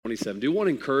27. I do want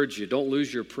to encourage you, don't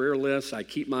lose your prayer list. I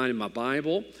keep mine in my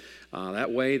Bible. That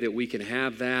way that we can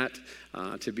have that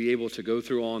to be able to go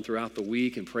through on throughout the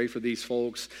week and pray for these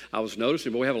folks. I was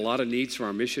noticing, but we have a lot of needs from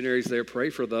our missionaries there. Pray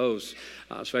for those,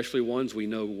 especially ones we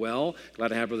know well. Glad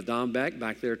to have Brother Don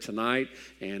back there tonight.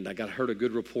 And I heard a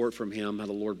good report from him, how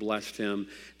the Lord blessed him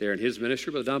there in his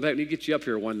ministry. Brother Don Beck, we need to get you up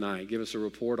here one night. Give us a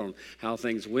report on how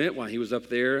things went while he was up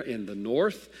there in the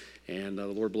north. And the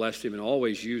Lord blessed him and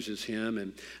always uses him.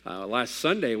 And last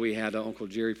Sunday, we had Uncle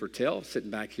Jerry Fertel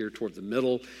sitting back here toward the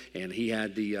middle. And he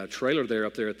had the trailer there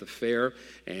up there at the fair.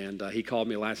 And he called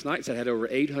me last night and said I had over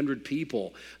 800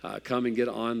 people come and get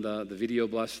on the video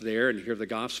bus there and hear the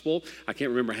gospel. I can't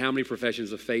remember how many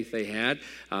professions of faith they had.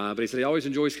 But he said he always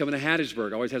enjoys coming to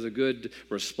Hattiesburg. Always has a good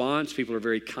response. People are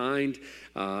very kind.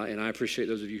 And I appreciate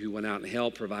those of you who went out and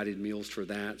helped, provided meals for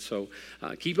that. So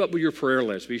keep up with your prayer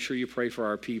list. Be sure you pray for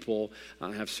our people.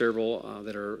 I have several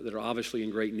that are obviously in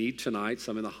great need tonight,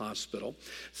 some in the hospital.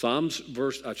 Psalms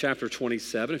chapter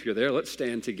 27, if you're there, let's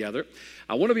stand together.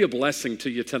 I want to be a blessing to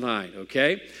you tonight,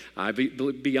 okay?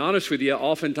 Be honest with you,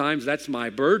 oftentimes that's my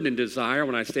burden and desire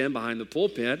when I stand behind the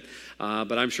pulpit,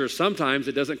 but I'm sure sometimes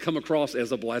it doesn't come across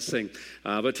as a blessing.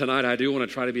 But tonight I do want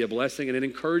to try to be a blessing and an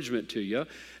encouragement to you.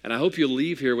 And I hope you'll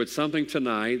leave here with something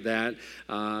tonight that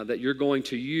you're going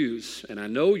to use. And I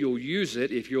know you'll use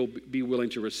it if you'll be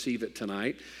willing to receive it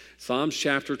tonight. Psalms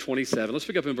chapter 27. Let's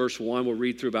pick up in verse 1. We'll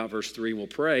read through about verse 3 and we'll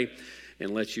pray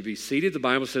and let you be seated. The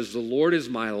Bible says, "The Lord is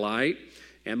my light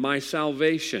and my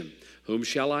salvation. Whom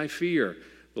shall I fear?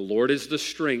 The Lord is the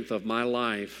strength of my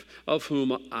life. Of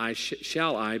whom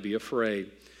shall I be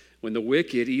afraid? When the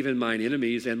wicked, even mine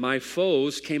enemies and my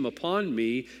foes, came upon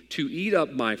me to eat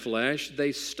up my flesh,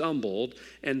 they stumbled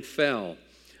and fell.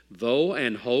 Though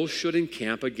an host should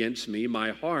encamp against me,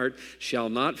 my heart shall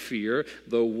not fear.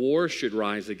 Though war should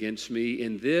rise against me,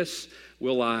 in this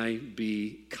will I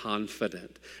be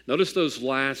confident." Notice those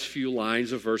last few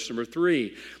lines of verse number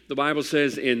 3. The Bible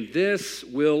says, "In this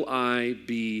will I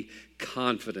be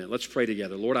confident." Let's pray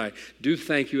together. Lord, I do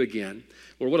thank you again.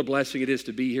 Lord, what a blessing it is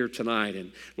to be here tonight.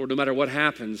 And Lord, no matter what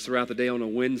happens throughout the day on a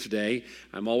Wednesday,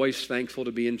 I'm always thankful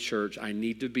to be in church. I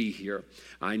need to be here.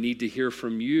 I need to hear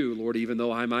from you, Lord, even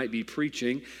though I might be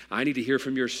preaching. I need to hear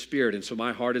from your Spirit. And so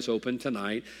my heart is open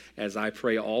tonight, as I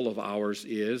pray all of ours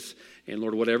is. And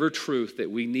Lord, whatever truth that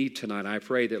we need tonight, I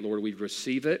pray that, Lord, we'd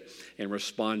receive it and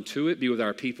respond to it. Be with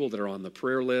our people that are on the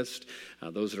prayer list.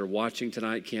 Those that are watching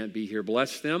tonight can't be here.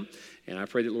 Bless them. And I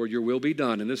pray that, Lord, your will be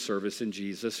done in this service in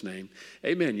Jesus' name.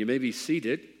 Amen. You may be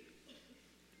seated.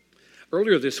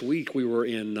 Earlier this week, we were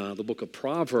in the book of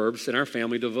Proverbs in our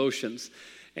family devotions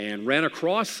and ran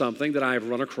across something that I've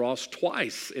run across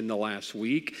twice in the last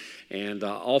week. And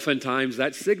oftentimes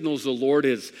that signals the Lord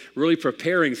is really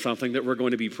preparing something that we're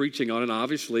going to be preaching on. And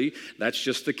obviously, that's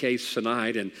just the case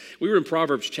tonight. And we were in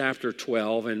Proverbs chapter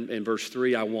 12 and verse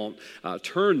 3. I won't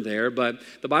turn there. But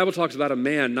the Bible talks about a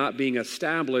man not being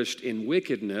established in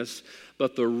wickedness,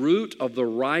 but the root of the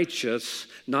righteous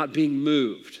not being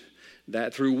moved.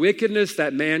 That through wickedness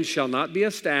that man shall not be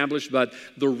established, but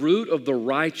the root of the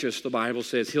righteous, the Bible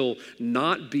says, he'll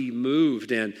not be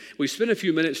moved. And we spent a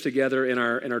few minutes together in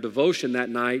our devotion that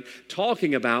night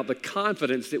talking about the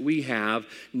confidence that we have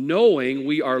knowing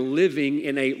we are living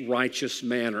in a righteous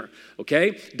manner.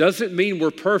 Okay? Doesn't mean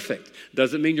we're perfect.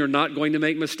 Doesn't mean you're not going to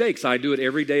make mistakes. I do it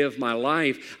every day of my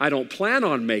life. I don't plan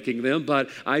on making them, but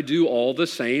I do all the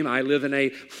same. I live in a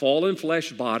fallen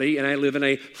flesh body and I live in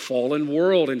a fallen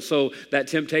world. And so that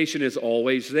temptation is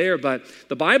always there. But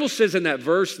the Bible says in that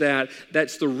verse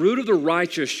that's the root of the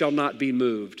righteous shall not be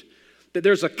moved. That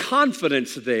there's a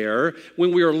confidence there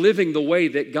when we are living the way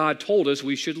that God told us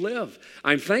we should live.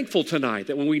 I'm thankful tonight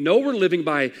that when we know we're living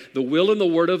by the will and the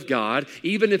word of God,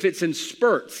 even if it's in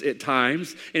spurts at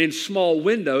times and in small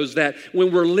windows, that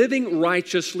when we're living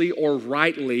righteously or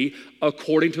rightly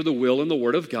according to the will and the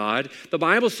word of God, the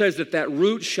Bible says that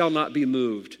root shall not be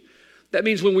moved. That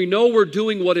means when we know we're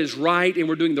doing what is right and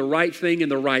we're doing the right thing in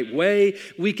the right way,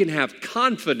 we can have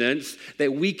confidence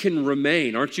that we can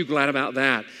remain. Aren't you glad about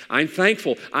that? I'm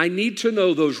thankful. I need to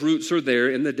know those roots are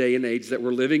there in the day and age that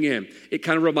we're living in. It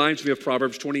kind of reminds me of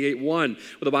Proverbs 28:1, where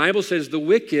the Bible says that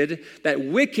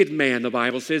wicked man, the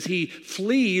Bible says, he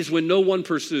flees when no one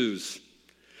pursues,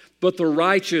 but the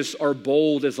righteous are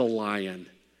bold as a lion.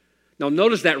 Now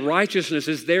notice that righteousness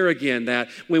is there again, that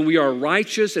when we are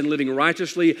righteous and living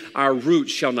righteously, our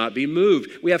roots shall not be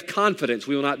moved. We have confidence,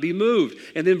 we will not be moved.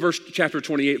 And then chapter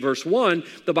 28, verse 1,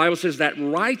 the Bible says that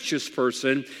righteous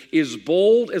person is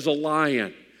bold as a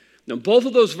lion. Now both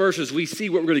of those verses, we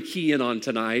see what we're going to key in on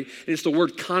tonight, and it's the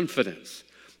word confidence.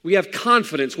 We have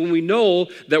confidence when we know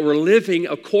that we're living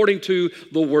according to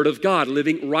the Word of God,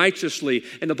 living righteously.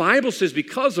 And the Bible says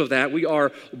because of that, we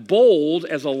are bold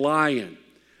as a lion.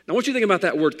 Now, I want you to think about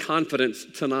that word confidence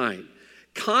tonight.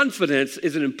 Confidence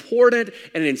is an important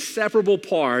and inseparable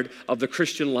part of the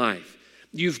Christian life.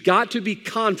 You've got to be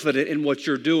confident in what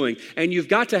you're doing, and you've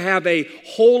got to have a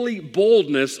holy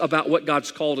boldness about what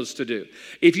God's called us to do.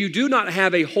 If you do not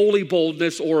have a holy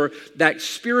boldness or that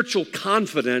spiritual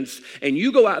confidence, and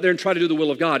you go out there and try to do the will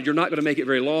of God, you're not going to make it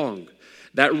very long.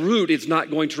 That root is not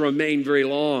going to remain very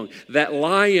long. That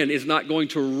lion is not going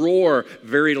to roar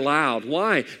very loud.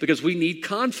 Why? Because we need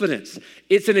confidence.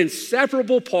 It's an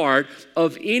inseparable part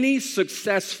of any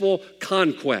successful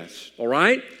conquest, all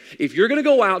right? If you're going to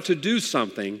go out to do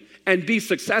something and be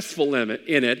successful in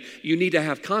it, you need to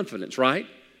have confidence, right?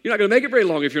 You're not going to make it very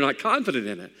long if you're not confident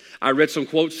in it. I read some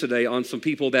quotes today on some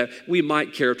people that we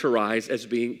might characterize as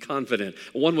being confident.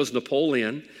 One was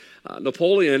Napoleon.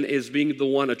 Napoleon is being the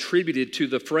one attributed to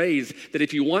the phrase that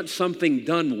if you want something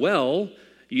done well,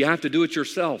 you have to do it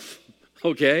yourself.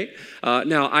 Okay?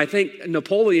 Now, I think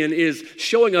Napoleon is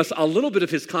showing us a little bit of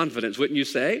his confidence, wouldn't you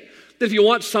say? That if you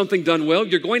want something done well,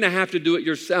 you're going to have to do it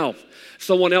yourself.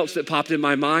 Someone else that popped in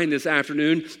my mind this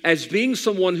afternoon as being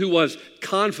someone who was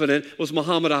confident was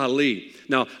Muhammad Ali.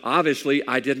 Now, obviously,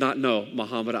 I did not know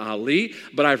Muhammad Ali,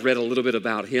 but I've read a little bit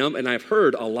about him, and I've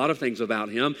heard a lot of things about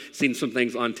him, seen some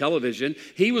things on television.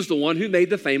 He was the one who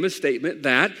made the famous statement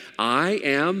that I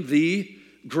am the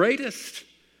greatest.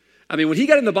 I mean, when he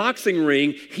got in the boxing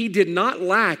ring, he did not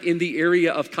lack in the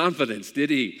area of confidence, did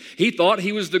he? He thought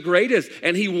he was the greatest,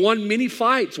 and he won many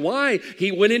fights. Why?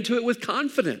 He went into it with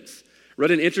confidence.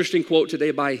 Read an interesting quote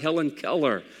today by Helen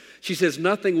Keller. She says,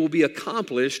 nothing will be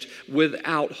accomplished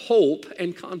without hope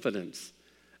and confidence.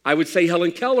 I would say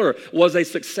Helen Keller was a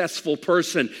successful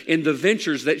person in the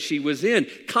ventures that she was in.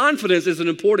 Confidence is an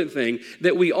important thing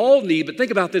that we all need, but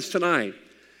think about this tonight.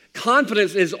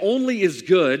 Confidence is only as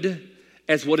good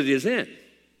as what it is in.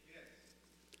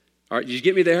 All right, did you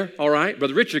get me there? All right,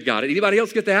 Brother Richard got it. Anybody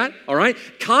else get that? All right,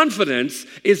 confidence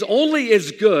is only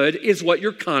as good as what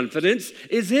your confidence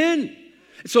is in.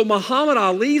 So Muhammad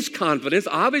Ali's confidence,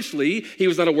 obviously, he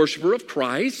was not a worshiper of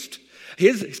Christ.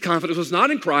 His confidence was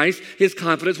not in Christ. His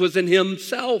confidence was in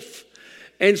himself.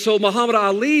 And so Muhammad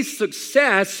Ali's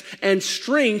success and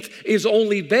strength is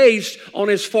only based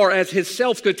on as far as his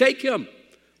self could take him.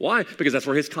 Why? Because that's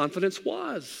where his confidence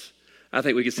was. I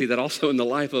think we can see that also in the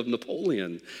life of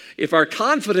Napoleon. If our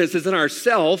confidence is in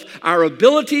ourselves, our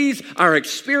abilities, our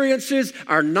experiences,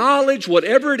 our knowledge,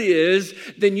 whatever it is,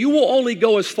 then you will only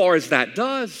go as far as that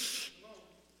does.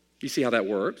 You see how that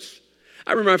works?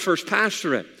 I remember my first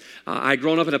pastorate. I'd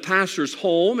grown up in a pastor's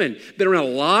home and been around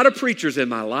a lot of preachers in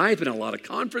my life and a lot of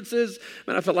conferences.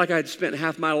 And I felt like I'd spent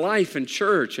half my life in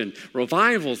church and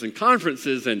revivals and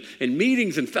conferences and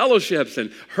meetings and fellowships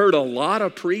and heard a lot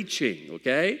of preaching,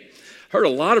 okay? Heard a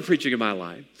lot of preaching in my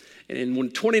life. And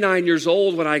when 29 years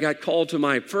old, when I got called to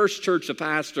my first church to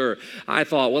pastor, I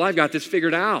thought, well, I've got this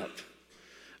figured out.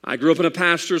 I grew up in a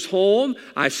pastor's home.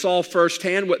 I saw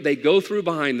firsthand what they go through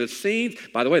behind the scenes.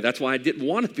 By the way, that's why I didn't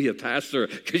want to be a pastor,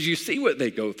 because you see what they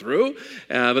go through.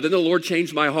 But then the Lord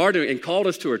changed my heart and called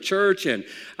us to a church. And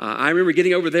I remember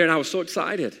getting over there, and I was so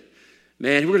excited.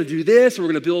 Man, we're going to do this, and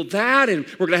we're going to build that, and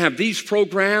we're going to have these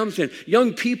programs, and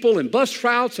young people, and bus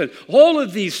routes, and all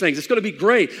of these things. It's going to be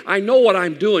great. I know what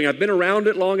I'm doing. I've been around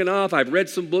it long enough. I've read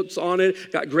some books on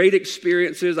it, got great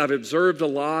experiences. I've observed a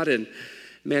lot, and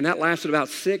man, that lasted about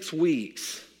 6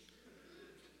 weeks.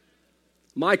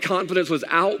 My confidence was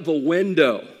out the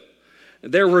window.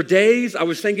 There were days I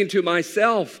was thinking to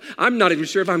myself, I'm not even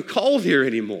sure if I'm called here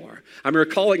anymore. I remember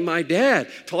calling my dad,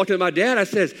 talking to my dad. I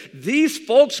said, these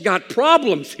folks got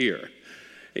problems here.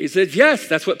 He said, yes,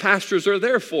 that's what pastors are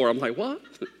there for. I'm like, what?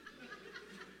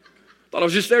 Thought I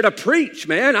was just there to preach,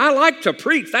 man. I like to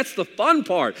preach. That's the fun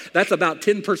part. That's about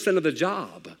 10% of the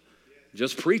job,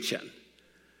 just preaching.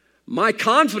 My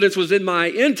confidence was in my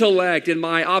intellect and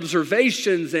my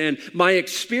observations and my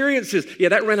experiences. Yeah,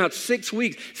 that ran out 6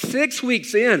 weeks. 6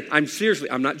 weeks in,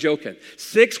 I'm not joking.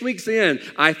 6 weeks in,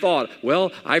 I thought,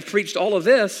 well, I've preached all of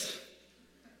this.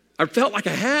 I felt like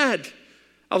I had.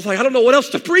 I was like, I don't know what else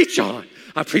to preach on.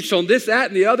 I preached on this, that,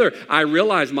 and the other. I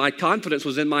realized my confidence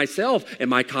was in myself, and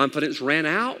my confidence ran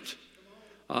out.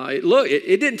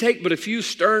 It didn't take but a few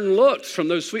stern looks from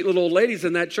those sweet little old ladies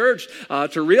in that church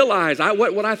to realize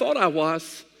what I thought I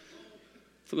was.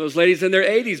 Some of those ladies in their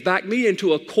 80s backed me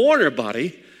into a corner,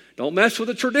 buddy. Don't mess with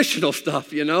the traditional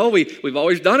stuff, you know. We've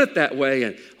always done it that way.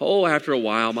 And, after a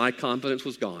while, my confidence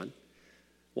was gone.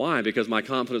 Why? Because my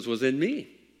confidence was in me.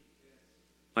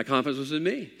 My confidence was in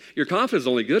me. Your confidence is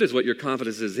only good as what your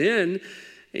confidence is in.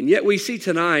 And yet we see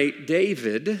tonight,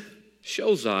 David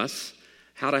shows us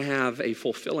how to have a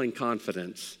fulfilling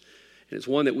confidence. And it's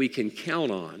one that we can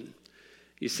count on.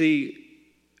 You see,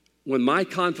 when my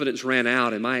confidence ran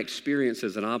out and my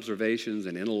experiences and observations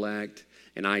and intellect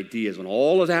and ideas, when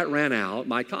all of that ran out,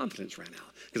 my confidence ran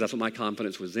out because that's what my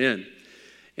confidence was in.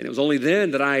 And it was only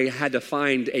then that I had to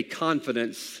find a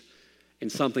confidence in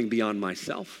something beyond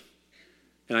myself.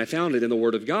 And I found it in the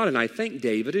Word of God, and I think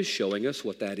David is showing us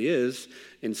what that is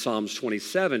in Psalms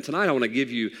 27. Tonight I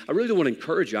really do want to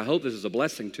encourage you. I hope this is a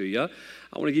blessing to you.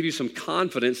 I want to give you some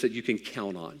confidence that you can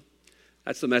count on.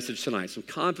 That's the message tonight, some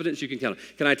confidence you can count on.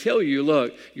 Can I tell you,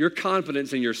 look, your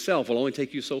confidence in yourself will only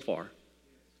take you so far.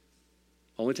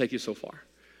 Only take you so far.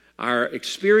 Our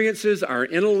experiences, our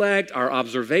intellect, our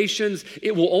observations,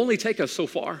 it will only take us so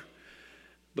far.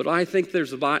 But I think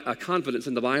there's a confidence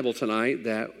in the Bible tonight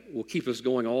that will keep us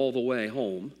going all the way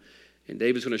home. And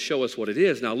David's going to show us what it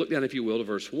is. Now look down, if you will, to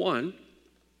verse 1.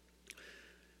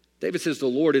 David says, "The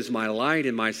Lord is my light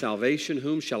and my salvation.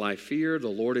 Whom shall I fear? The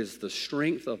Lord is the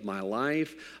strength of my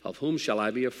life. Of whom shall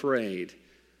I be afraid?"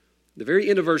 The very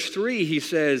end of verse 3, he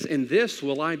says, "In this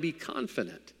will I be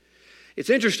confident." It's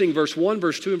interesting, verse 1,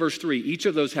 verse 2, and verse 3, each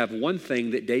of those have one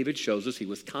thing that David shows us he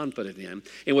was confident in.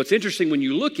 And what's interesting, when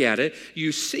you look at it,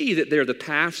 you see that they're the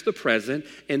past, the present,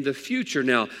 and the future.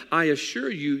 Now, I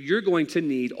assure you, you're going to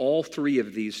need all three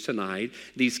of these tonight,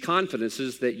 these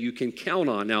confidences that you can count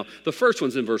on. Now, the first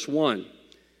one's in verse 1.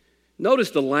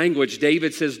 Notice the language.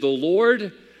 David says, "The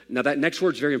Lord," now that next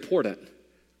word's very important.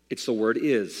 It's the word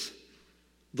 "is."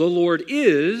 "The Lord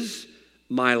is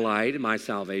my light and my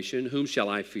salvation. Whom shall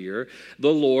I fear?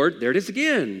 The Lord," there it is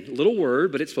again, little word,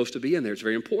 but it's supposed to be in there. It's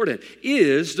very important.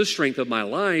 "Is the strength of my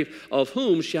life. Of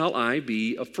whom shall I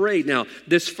be afraid?" Now,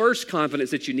 this first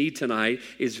confidence that you need tonight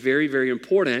is very, very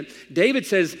important. David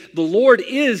says, "The Lord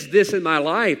is this in my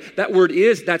life." That word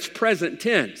 "is," that's present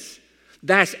tense.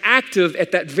 That's active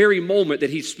at that very moment that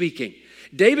he's speaking.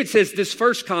 David says this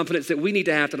first confidence that we need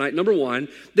to have tonight, number one,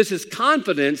 this is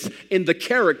confidence in the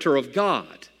character of God.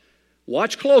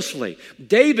 Watch closely.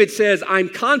 David says, "I'm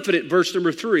confident," verse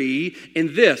number 3,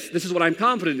 in this. This is what I'm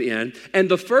confident in. And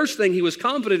the first thing he was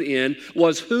confident in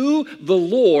was who the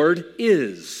Lord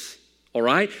is. All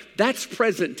right? That's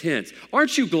present tense.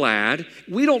 Aren't you glad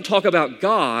we don't talk about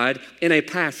God in a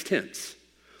past tense?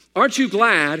 Aren't you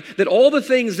glad that all the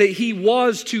things that he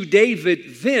was to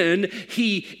David then,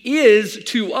 he is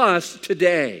to us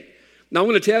today? Now, I'm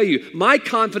going to tell you, my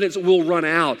confidence will run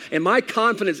out, and my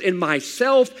confidence in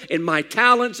myself, in my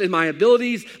talents, in my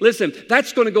abilities, listen,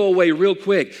 that's going to go away real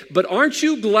quick. But aren't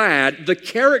you glad the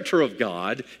character of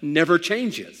God never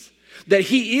changes? That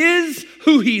he is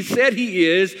who he said he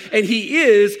is, and he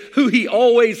is who he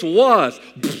always was.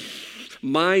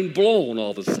 Mind blown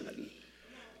all of a sudden.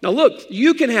 Now look,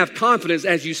 you can have confidence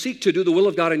as you seek to do the will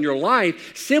of God in your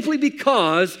life simply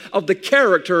because of the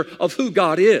character of who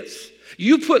God is.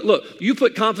 You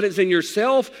put confidence in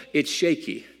yourself, it's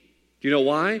shaky. Do you know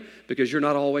why? Because you're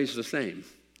not always the same.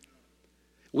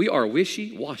 We are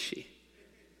wishy-washy.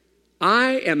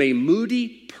 I am a moody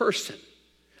person.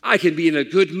 I can be in a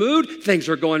good mood. Things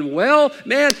are going well.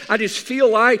 Man, I just feel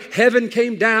like heaven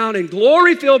came down and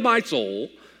glory filled my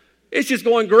soul. It's just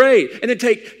going great. And then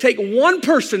take one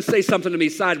person say something to me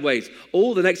sideways.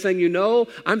 Oh, the next thing you know,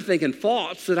 I'm thinking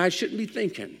thoughts that I shouldn't be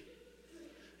thinking.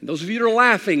 And those of you that are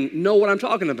laughing know what I'm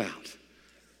talking about.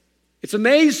 It's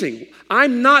amazing.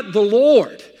 I'm not the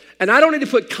Lord. And I don't need to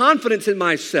put confidence in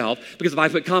myself, because if I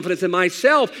put confidence in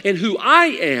myself and who I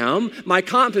am, my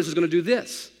confidence is going to do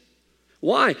this.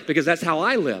 Why? Because that's how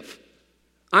I live.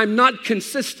 I'm not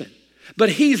consistent. But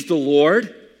he's the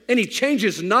Lord, and he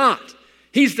changes not.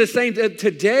 He's the same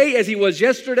today as he was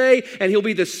yesterday, and he'll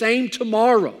be the same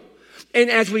tomorrow. And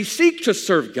as we seek to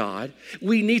serve God,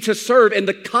 we need to serve in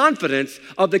the confidence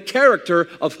of the character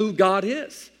of who God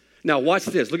is. Now watch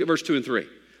this. Look at verse 2 and 3.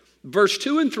 Verse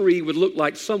 2 and 3 would look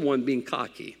like someone being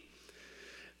cocky.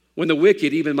 "When the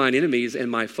wicked, even mine enemies and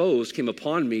my foes, came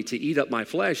upon me to eat up my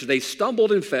flesh, they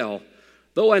stumbled and fell.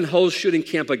 Though an host should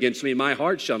encamp against me, my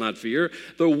heart shall not fear.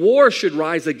 The war should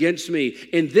rise against me,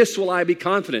 in this will I be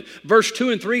confident." Verse 2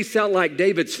 and 3 sound like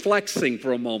David's flexing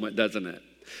for a moment, doesn't it?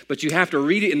 But you have to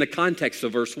read it in the context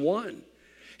of verse 1.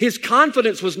 His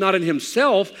confidence was not in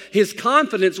himself. His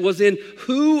confidence was in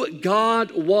who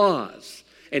God was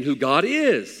and who God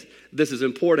is. This is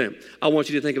important. I want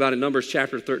you to think about it in Numbers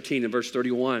chapter 13 and verse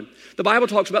 31. The Bible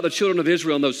talks about the children of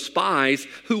Israel and those spies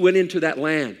who went into that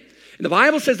land. And the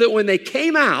Bible says that when they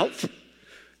came out,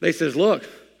 they says, "Look,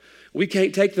 we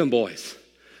can't take them boys.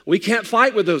 We can't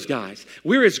fight with those guys.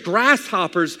 We're as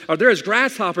grasshoppers, or they're as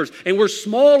grasshoppers, and we're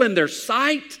small in their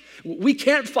sight. We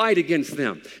can't fight against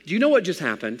them. Do you know what just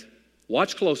happened?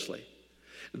 Watch closely.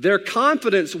 Their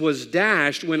confidence was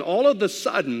dashed when all of a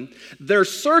sudden their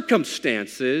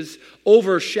circumstances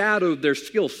overshadowed their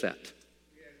skill set.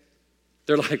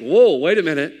 They're like, whoa, wait a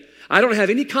minute. I don't have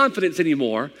any confidence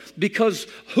anymore because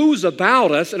who's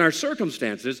about us and our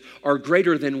circumstances are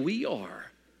greater than we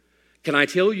are. Can I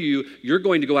tell you, you're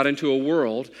going to go out into a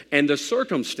world and the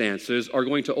circumstances are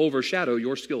going to overshadow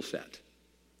your skill set.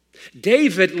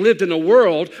 David lived in a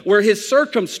world where his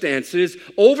circumstances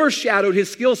overshadowed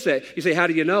his skill set. You say, how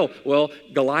do you know? Well,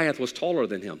 Goliath was taller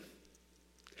than him.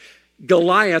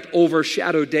 Goliath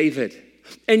overshadowed David.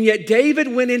 And yet David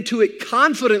went into it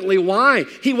confidently. Why?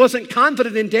 He wasn't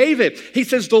confident in David. He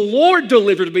says, the Lord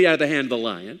delivered me out of the hand of the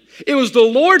lion. It was the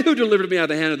Lord who delivered me out of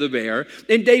the hand of the bear.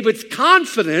 And David's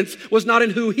confidence was not in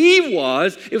who he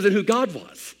was, it was in who God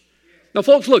was. Now,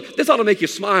 folks, look, this ought to make you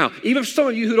smile. Even for some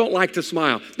of you who don't like to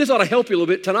smile, this ought to help you a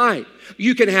little bit tonight.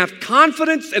 You can have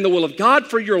confidence in the will of God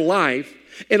for your life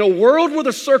in a world where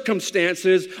the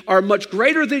circumstances are much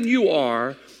greater than you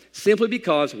are, simply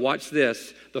because, watch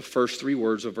this, the first three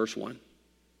words of verse 1.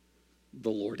 The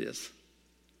Lord is.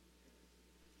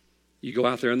 You go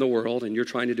out there in the world and you're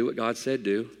trying to do what God said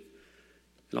do,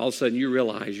 and all of a sudden you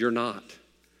realize you're not.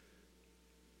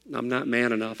 I'm not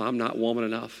man enough. I'm not woman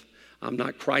enough. I'm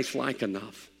not Christ-like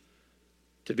enough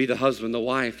to be the husband, the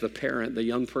wife, the parent, the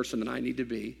young person that I need to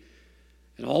be.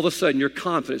 And all of a sudden, your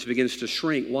confidence begins to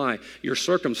shrink. Why? Your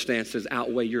circumstances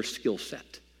outweigh your skill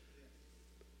set.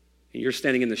 And you're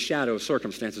standing in the shadow of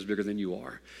circumstances bigger than you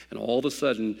are. And all of a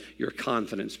sudden, your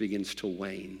confidence begins to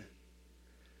wane.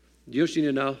 Do you just need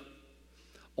to know?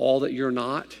 All that you're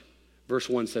not, verse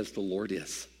 1 says, the Lord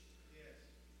is.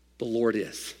 The Lord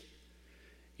is.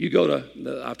 You go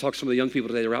to, I've talked to some of the young people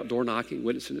today, they're outdoor knocking,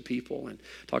 witnessing to people, and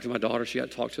talked to my daughter. She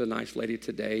got to talk to a nice lady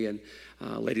today, and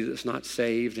a lady that's not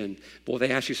saved, and boy,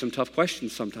 they ask you some tough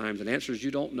questions sometimes, and answers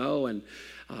you don't know, and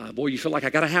boy, you feel like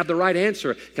I got to have the right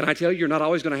answer. Can I tell you, you're not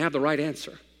always going to have the right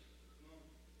answer.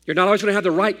 You're not always going to have the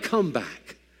right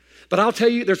comeback. But I'll tell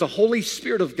you, there's a Holy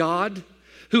Spirit of God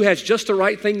who has just the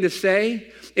right thing to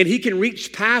say, and he can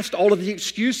reach past all of the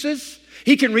excuses.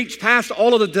 He can reach past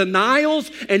all of the denials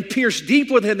and pierce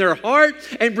deep within their heart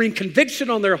and bring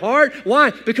conviction on their heart. Why?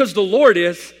 Because the Lord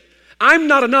is. I'm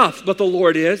not enough, but the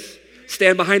Lord is.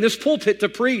 Stand behind this pulpit to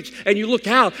preach, and you look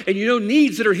out and you know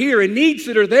needs that are here and needs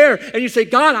that are there, and you say,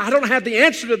 God, I don't have the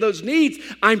answer to those needs.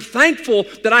 I'm thankful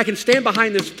that I can stand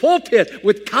behind this pulpit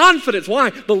with confidence.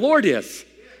 Why? The Lord is.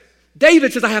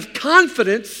 David says, I have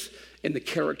confidence in the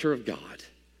character of God.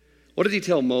 What did he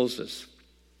tell Moses?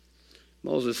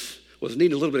 Moses was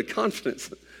needing a little bit of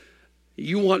confidence.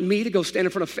 You want me to go stand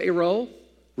in front of Pharaoh?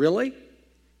 Really?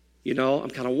 You know,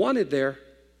 I'm kind of wanted there.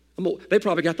 They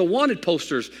probably got the wanted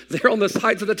posters there on the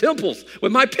sides of the temples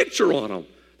with my picture on them.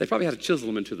 They probably had to chisel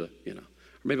them into the, or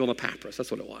maybe on the papyrus.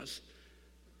 That's what it was.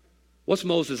 What's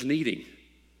Moses needing?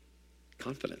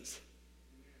 Confidence.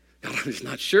 God, I'm just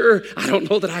not sure. I don't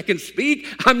know that I can speak.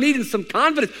 I'm needing some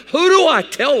confidence. Who do I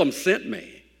tell them sent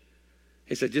me?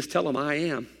 He said, just tell them I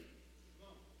am.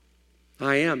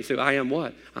 I am. You say, I am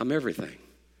what? I'm everything.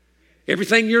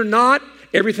 Everything you're not,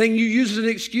 everything you use as an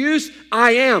excuse,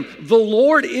 I am. The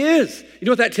Lord is. You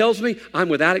know what that tells me? I'm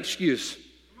without excuse.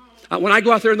 When I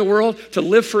go out there in the world to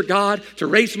live for God, to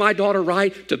raise my daughter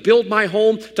right, to build my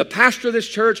home, to pastor this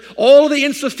church, all the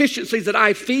insufficiencies that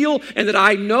I feel and that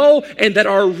I know and that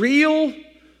are real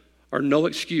are no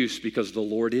excuse because the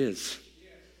Lord is.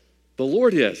 The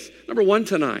Lord is. Number one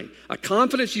tonight, a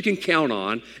confidence you can count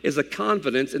on is a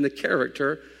confidence in the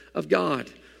character of God.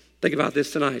 Think about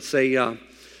this tonight. Say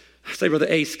Brother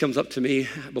Ace comes up to me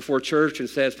before church and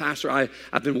says, Pastor,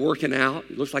 I've been working out.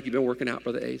 It looks like you've been working out,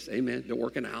 Brother Ace. Amen. Been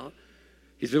working out.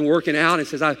 He's been working out and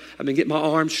says, I've been getting my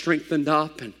arms strengthened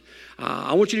up. And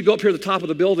I want you to go up here to the top of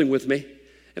the building with me.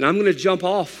 And I'm going to jump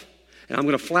off. And I'm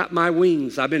going to flap my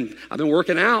wings. I've been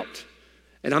working out.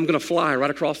 And I'm going to fly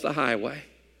right across the highway.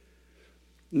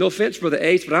 No offense, Brother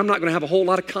Ace, but I'm not going to have a whole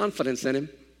lot of confidence in him.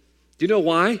 Do you know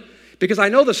why? Because I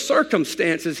know the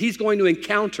circumstances he's going to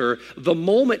encounter the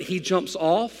moment he jumps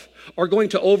off are going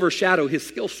to overshadow his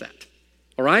skill set.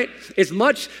 All right? As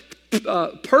much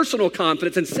personal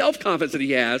confidence and self-confidence that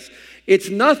he has, it's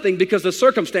nothing because the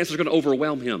circumstances are going to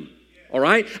overwhelm him. All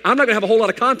right? I'm not going to have a whole lot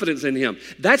of confidence in him.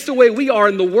 That's the way we are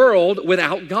in the world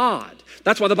without God.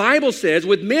 That's why the Bible says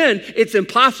with men it's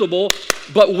impossible,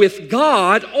 but with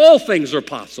God all things are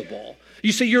possible.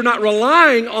 You see, you're not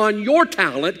relying on your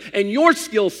talent and your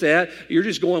skill set. You're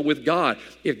just going with God.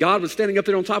 If God was standing up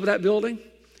there on top of that building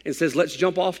and says, let's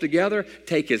jump off together,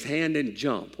 take his hand and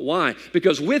jump. Why?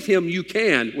 Because with him you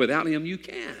can, without him you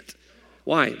can't.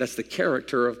 Why? That's the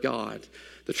character of God.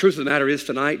 The truth of the matter is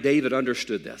tonight, David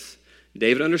understood this.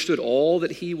 David understood all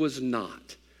that he was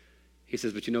not. He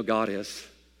says, but you know God is.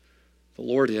 The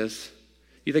Lord is.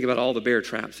 You think about all the bear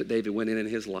traps that David went in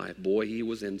his life. Boy, he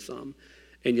was in some.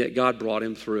 And yet God brought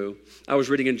him through. I was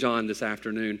reading in John this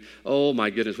afternoon. Oh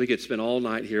my goodness, we could spend all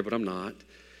night here, but I'm not.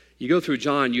 You go through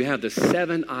John, you have the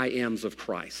 7 I ams of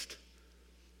Christ.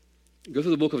 Go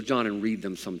through the book of John and read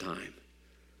them sometime.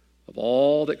 Of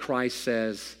all that Christ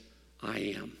says, I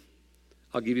am.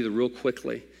 I'll give you the real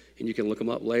quickly, and you can look them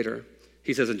up later.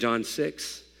 He says in John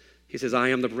 6, he says, I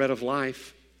am the bread of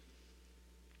life.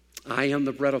 I am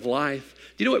the bread of life.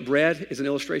 Do you know what bread is an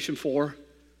illustration for?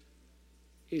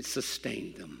 It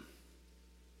sustained them.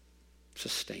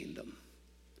 Sustained them.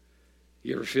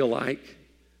 You ever feel like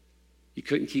you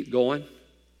couldn't keep going? You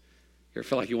ever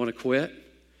feel like you want to quit? You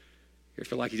ever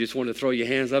feel like you just want to throw your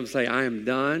hands up and say, I am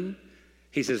done?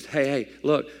 He says, hey,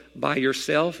 look, by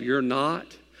yourself, you're not,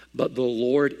 but the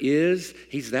Lord is.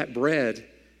 He's that bread.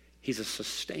 He's a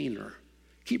sustainer.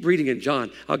 Keep reading in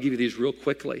John. I'll give you these real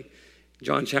quickly.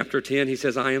 John chapter 10, he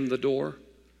says, I am the door.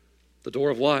 The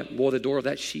door of what? Boy, the door of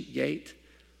that sheep gate.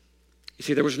 You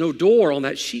see, there was no door on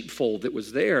that sheepfold that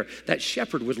was there. That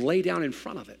shepherd would lay down in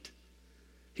front of it.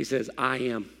 He says, I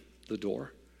am the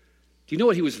door. Do you know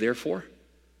what he was there for?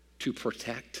 To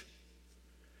protect.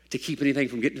 To keep anything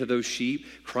from getting to those sheep.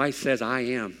 Christ says, I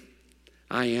am.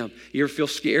 I am. You ever feel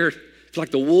scared? It's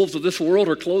like the wolves of this world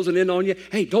are closing in on you.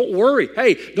 Hey, don't worry.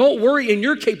 Hey, don't worry in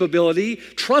your capability.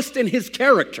 Trust in his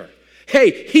character.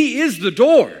 Hey, he is the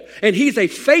door, and he's a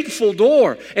faithful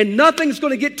door, and nothing's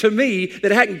going to get to me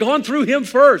that hadn't gone through him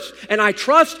first. And I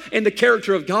trust in the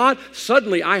character of God.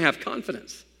 Suddenly, I have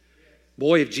confidence.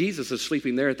 Boy, if Jesus is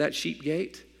sleeping there at that sheep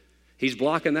gate, he's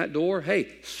blocking that door. Hey,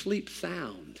 sleep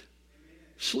sound.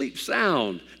 Sleep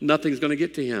sound. Nothing's going to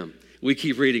get to him. We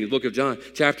keep reading the book of John,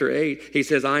 chapter 8. He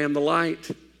says, I am the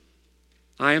light.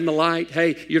 I am the light.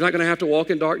 Hey, you're not going to have to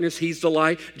walk in darkness. He's the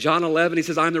light. John 11, he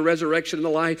says, I'm the resurrection and the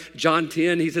life. John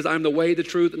 10, he says, I'm the way, the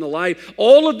truth, and the life.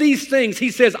 All of these things, he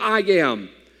says, I am.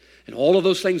 And all of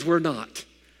those things we're not.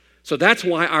 So that's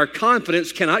why our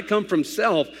confidence cannot come from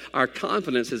self. Our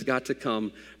confidence has got to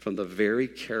come from the very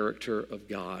character of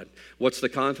God. What's the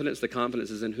confidence? The confidence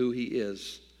is in who he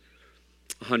is.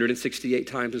 168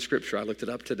 times in Scripture. I looked it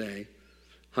up today.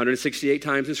 168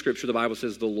 times in Scripture, the Bible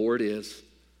says, the Lord is.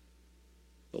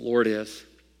 The Lord is.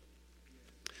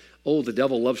 Oh, the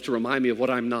devil loves to remind me of what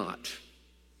I'm not.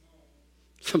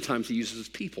 Sometimes he uses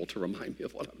people to remind me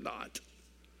of what I'm not.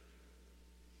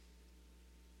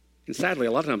 And sadly,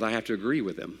 a lot of times I have to agree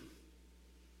with him.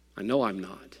 I know I'm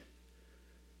not.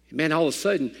 Man, all of a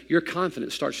sudden, your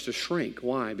confidence starts to shrink.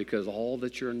 Why? Because all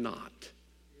that you're not.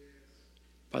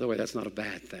 By the way, that's not a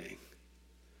bad thing.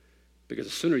 Because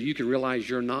the sooner you can realize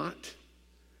you're not,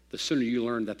 the sooner you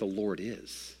learn that the Lord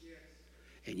is.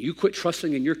 And you quit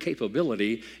trusting in your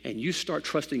capability and you start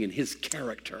trusting in his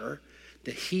character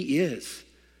that he is.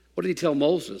 What did he tell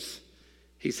Moses?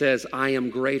 He says, I am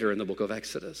greater in the book of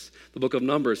Exodus. The book of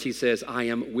Numbers, he says, I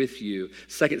am with you.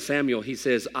 2 Samuel, he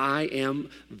says, I am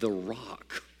the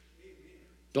rock.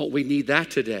 Don't we need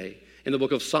that today? In the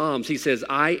book of Psalms, he says,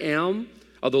 I am,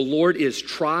 or the Lord is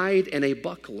tried and a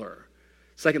buckler.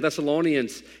 2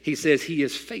 Thessalonians, he says, he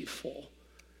is faithful.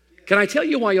 Can I tell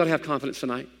you why you ought to have confidence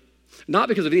tonight? Not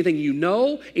because of anything you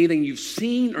know, anything you've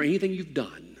seen, or anything you've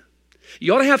done.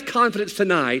 You ought to have confidence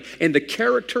tonight in the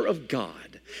character of God.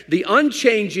 The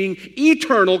unchanging,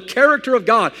 eternal character of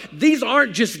God. These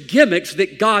aren't just gimmicks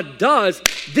that God does.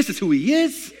 This is who he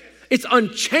is. It's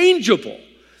unchangeable.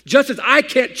 Just as I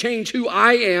can't change who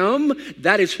I am,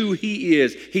 that is who he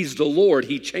is. He's the Lord.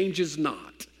 He changes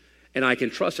not. And I can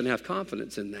trust and have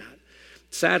confidence in that.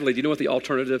 Sadly, do you know what the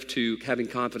alternative to having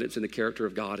confidence in the character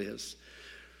of God is?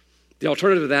 The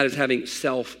alternative to that is having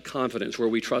self-confidence, where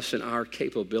we trust in our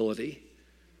capability.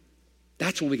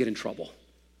 That's when we get in trouble.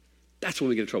 That's when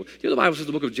we get in trouble. You know, the Bible says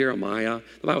in the book of Jeremiah,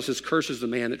 the Bible says, cursed is the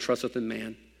man that trusteth in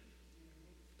man.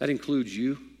 That includes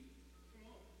you.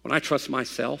 When I trust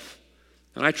myself,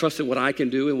 and I trust in what I can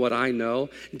do and what I know.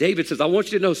 David says, I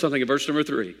want you to know something in verse number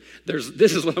 3.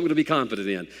 This is what I'm going to be confident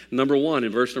in. Number 1,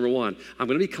 in verse number 1, I'm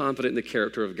going to be confident in the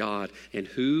character of God and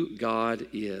who God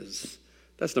is.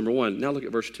 That's number 1. Now look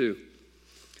at verse 2.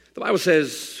 The Bible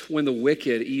says, when the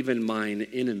wicked, even mine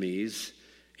enemies,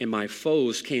 and my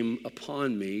foes came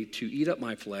upon me to eat up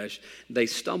my flesh, they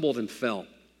stumbled and fell.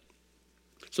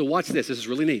 So watch this. This is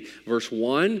really neat. Verse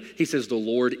 1, he says, the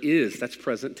Lord is. That's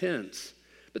present tense.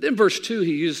 But then verse 2,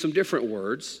 he uses some different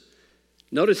words.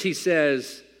 Notice he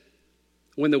says,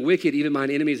 When the wicked, even mine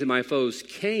enemies and my foes,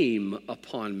 came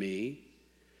upon me,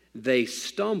 they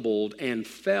stumbled and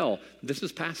fell. This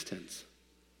is past tense.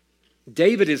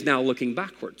 David is now looking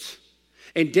backwards.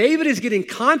 And David is getting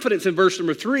confidence in verse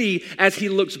number 3 as he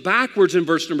looks backwards in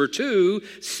verse number 2,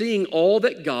 seeing all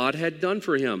that God had done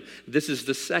for him. This is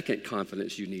the second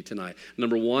confidence you need tonight.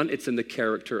 Number 1, it's in the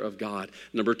character of God.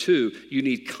 Number 2, you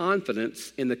need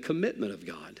confidence in the commitment of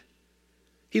God.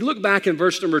 He looked back in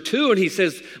verse number 2 and he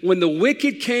says, when the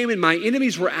wicked came and my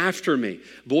enemies were after me.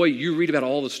 Boy, you read about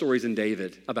all the stories in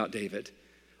about David.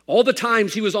 All the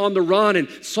times he was on the run and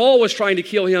Saul was trying to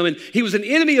kill him and he was an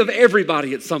enemy of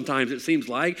everybody at sometimes, it seems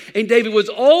like. And David was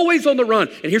always on the run.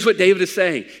 And here's what David is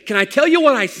saying. Can I tell you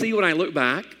what I see when I look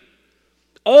back?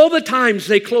 All the times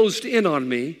they closed in on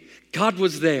me, God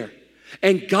was there.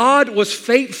 And God was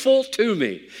faithful to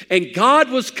me. And God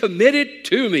was committed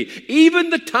to me. Even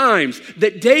the times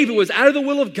that David was out of the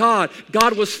will of God,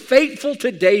 God was faithful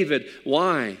to David.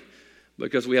 Why?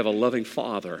 Because we have a loving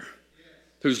Father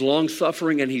who's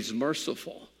long-suffering and he's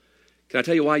merciful. Can I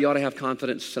tell you why you ought to have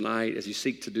confidence tonight as you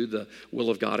seek to do the will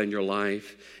of God in your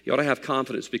life? You ought to have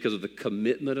confidence because of the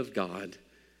commitment of God.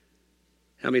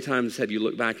 How many times have you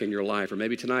looked back in your life? Or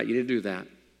maybe tonight you need to do that.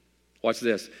 Watch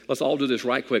this. Let's all do this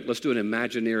right quick. Let's do an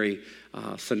imaginary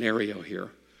scenario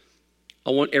here. I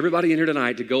want everybody in here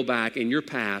tonight to go back in your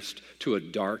past to a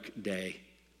dark day.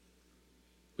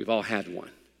 We've all had one.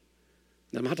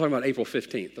 Now, I'm not talking about April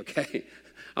 15th, okay?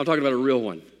 I'm talking about a real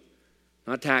one.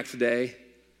 Not tax day,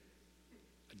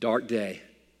 a dark day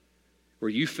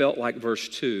where you felt like verse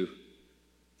 2,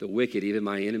 the wicked, even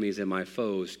my enemies and my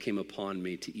foes, came upon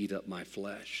me to eat up my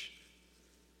flesh.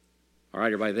 All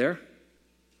right, everybody there?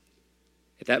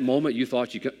 At that moment, you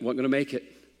thought you weren't going to make it.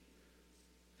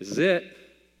 This is it.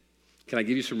 Can I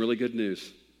give you some really good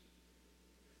news?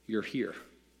 You're here.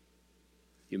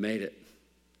 You made it.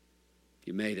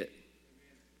 You made it.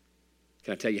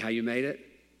 Can I tell you how you made it?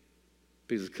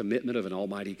 Because of the commitment of an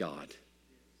almighty God.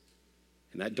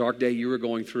 And that dark day you were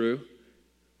going through,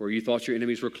 where you thought your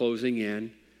enemies were closing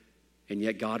in, and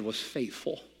yet God was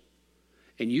faithful.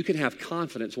 And you can have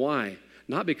confidence. Why?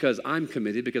 Not because I'm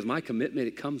committed, because my commitment,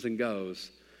 it comes and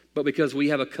goes, but because we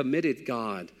have a committed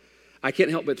God. I can't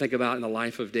help but think about in the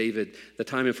life of David, the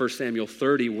time in 1 Samuel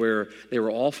 30 where they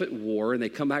were off at war, and they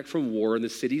come back from war, and the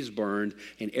city's burned,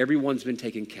 and everyone's been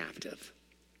taken captive.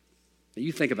 Now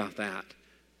you think about that.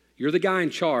 You're the guy in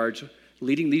charge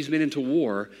leading these men into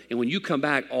war, and when you come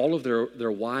back, all of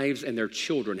their wives and their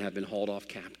children have been hauled off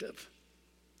captive.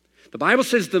 The Bible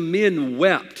says the men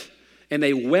wept, and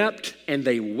they wept, and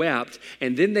they wept,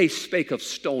 and then they spake of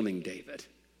stoning David.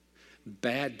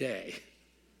 Bad day.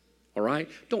 All right?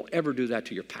 Don't ever do that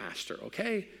to your pastor,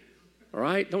 okay? All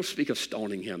right? Don't speak of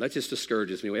stoning him. That just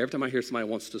discourages me. Every time I hear somebody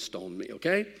wants to stone me,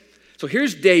 okay? So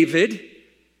here's David.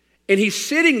 And he's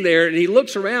sitting there and he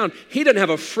looks around. He doesn't have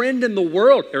a friend in the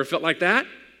world. Ever felt like that?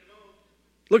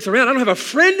 Looks around. I don't have a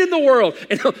friend in the world.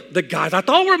 And the guys I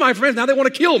thought were my friends, now they want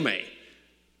to kill me.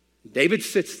 David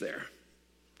sits there.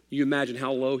 You imagine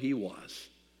how low he was.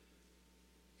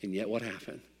 And yet what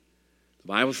happened? The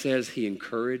Bible says he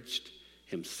encouraged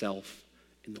himself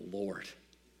in the Lord.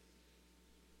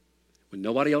 When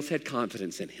nobody else had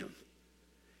confidence in him,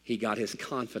 he got his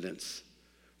confidence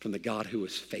from the God who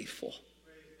was faithful.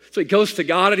 So he goes to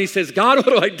God and he says, God, what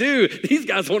do I do? These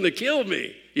guys want to kill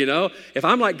me. You know, if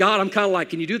I'm like God, I'm kind of like,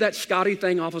 can you do that Scotty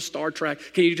thing off of Star Trek?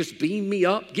 Can you just beam me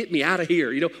up? Get me out of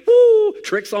here. You know, woo,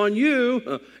 tricks on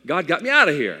you. God got me out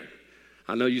of here.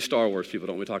 I know you Star Wars people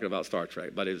don't be talking about Star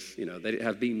Trek, but it's, you know, they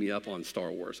have beamed me up on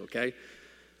Star Wars, okay?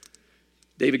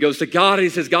 David goes to God and he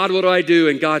says, God, what do I do?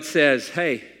 And God says,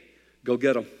 hey, go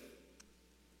get them.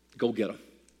 Go get them.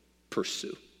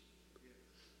 Pursue.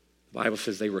 The Bible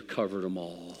says they recovered them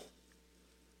all.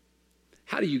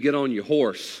 How do you get on your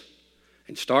horse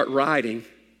and start riding?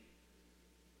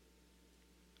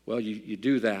 Well, you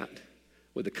do that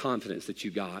with the confidence that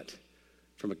you got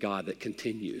from a God that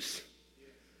continues.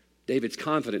 David's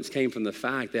confidence came from the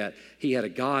fact that he had a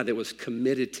God that was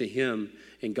committed to him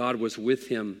and God was with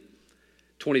him.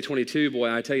 2022,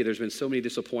 boy, I tell you, there's been so many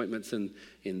disappointments in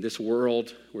this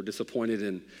world. We're disappointed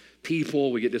in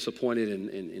people. We get disappointed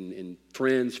in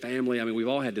friends, family. I mean, we've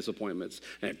all had disappointments.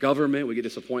 And at government, we get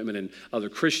disappointment in other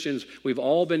Christians. We've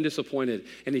all been disappointed.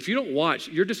 And if you don't watch,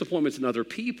 your disappointments in other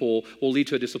people will lead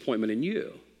to a disappointment in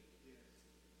you.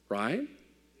 Right?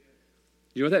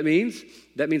 You know what that means?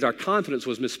 That means our confidence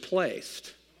was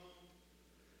misplaced.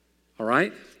 All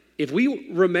right? If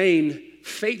we remain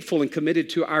faithful and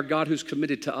committed to our God who's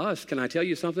committed to us, can I tell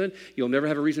you something? You'll never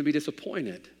have a reason to be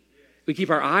disappointed. We keep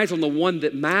our eyes on the one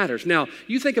that matters. Now,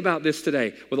 you think about this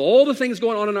today. With all the things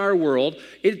going on in our world,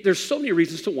 there's so many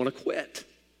reasons to want to quit.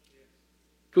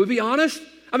 Can we be honest?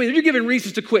 I mean, you're given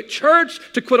reasons to quit church,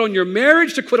 to quit on your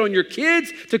marriage, to quit on your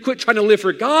kids, to quit trying to live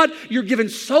for God. You're given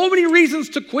so many reasons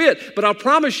to quit, but I'll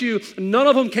promise you, none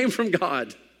of them came from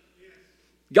God.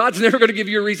 God's never going to give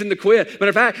you a reason to quit. Matter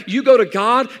of fact, you go to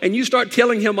God and you start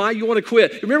telling him why you want to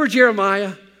quit. Remember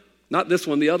Jeremiah? Not this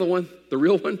one, the other one, the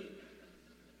real one.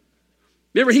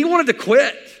 Remember, he wanted to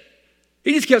quit.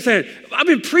 He just kept saying, I've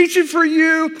been preaching for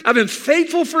you. I've been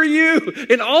faithful for you.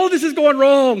 And all of this is going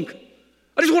wrong.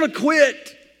 I just want to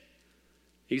quit.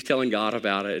 He's telling God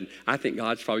about it. And I think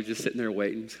God's probably just sitting there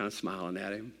waiting, kind of smiling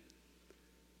at him.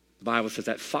 The Bible says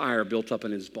that fire built up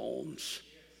in his bones.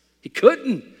 He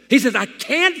couldn't. He says, I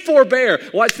can't forbear.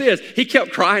 Watch this. He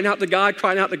kept crying out to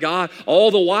God.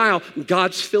 All the while,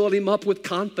 God's filling him up with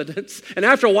confidence. And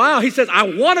after a while, he says, I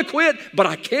want to quit, but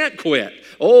I can't quit.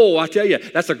 Oh, I tell you,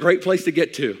 that's a great place to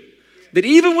get to. That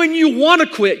even when you want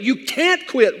to quit, you can't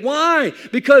quit. Why?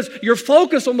 Because you're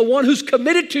focused on the one who's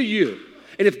committed to you.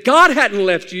 And if God hadn't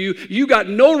left you, you got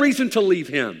no reason to leave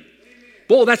him.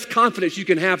 Boy, that's confidence you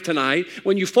can have tonight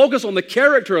when you focus on the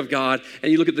character of God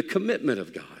and you look at the commitment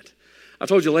of God. I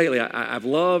told you lately, I've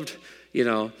loved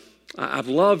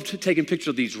taking pictures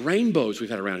of these rainbows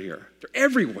we've had around here. They're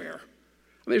everywhere.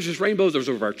 I mean, there's just rainbows. There was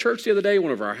over our church the other day,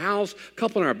 one over our house, a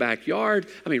couple in our backyard.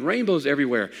 I mean, rainbows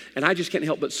everywhere. And I just can't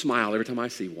help but smile every time I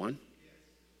see one.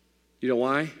 You know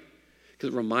why?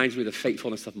 Because it reminds me of the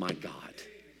faithfulness of my God.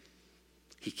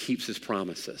 He keeps his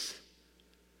promises.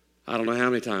 I don't know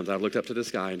how many times I've looked up to the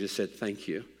sky and just said, thank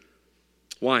you.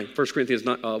 Why? 1 Corinthians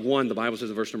 1, the Bible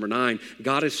says in verse number 9,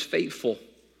 God is faithful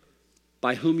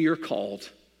by whom you're called.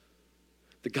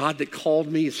 The God that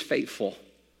called me is faithful.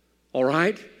 All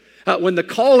right? When the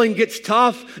calling gets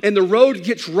tough and the road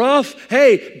gets rough,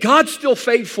 hey, God's still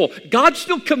faithful. God's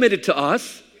still committed to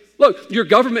us. Look, your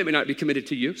government may not be committed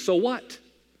to you. So what?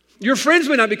 Your friends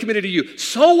may not be committed to you.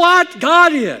 So what?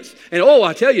 God is. And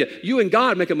I tell you, you and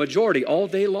God make a majority all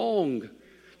day long.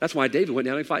 That's why David went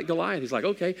down and fight Goliath. He's like,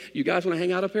 okay, you guys want to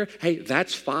hang out up here? Hey,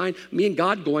 that's fine. Me and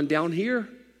God going down here.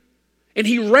 And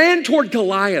he ran toward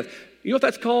Goliath. You know what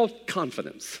that's called?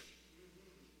 Confidence.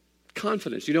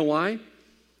 Confidence. You know why?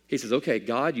 He says, okay,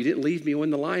 God, you didn't leave me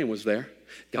when the lion was there.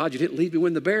 God, you didn't leave me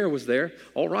when the bear was there.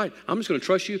 All right, I'm just going to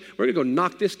trust you. We're going to go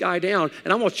knock this guy down,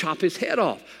 and I'm going to chop his head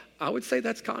off. I would say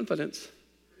that's confidence.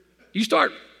 You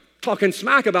start talking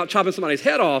smack about chopping somebody's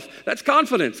head off, that's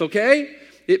confidence, okay?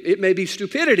 It may be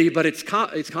stupidity, but it's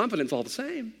confidence all the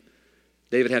same.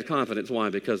 David had confidence. Why?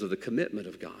 Because of the commitment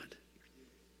of God.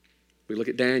 We look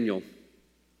at Daniel,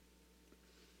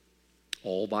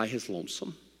 all by his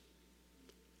lonesome,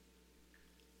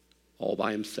 all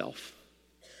by himself,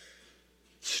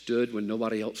 stood when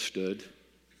nobody else stood.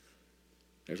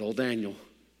 There's old Daniel,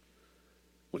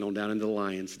 went on down into the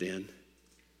lion's den.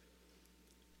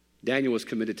 Daniel was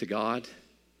committed to God.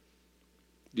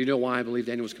 Do you know why I believe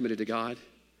Daniel was committed to God?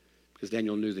 Because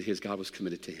Daniel knew that his God was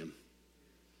committed to him.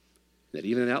 That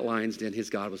even in that lion's den,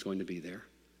 his God was going to be there.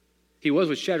 He was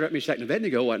with Shadrach, Meshach, and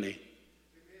Abednego, wasn't he?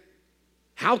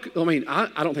 I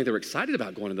don't think they were excited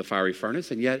about going in the fiery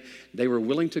furnace, and yet they were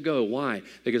willing to go. Why?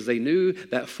 Because they knew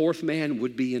that fourth man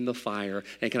would be in the fire.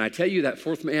 And can I tell you, that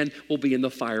fourth man will be in the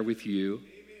fire with you?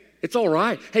 It's all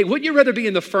right. Hey, wouldn't you rather be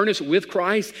in the furnace with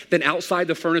Christ than outside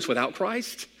the furnace without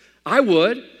Christ? I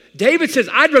would. David says,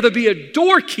 I'd rather be a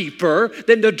doorkeeper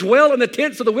than to dwell in the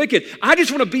tents of the wicked. I just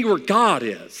want to be where God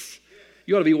is.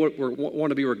 You ought to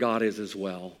want to be where God is as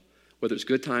well, whether it's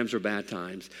good times or bad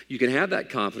times. You can have that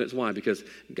confidence. Why? Because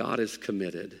God is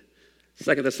committed.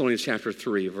 2 Thessalonians chapter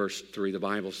 3, verse 3, the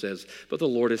Bible says, but the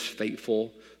Lord is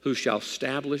faithful, who shall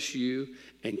establish you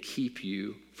and keep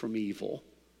you from evil.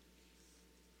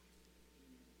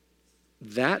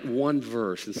 That one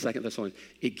verse in 2 Thessalonians,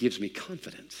 it gives me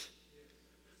confidence.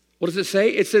 What does it say?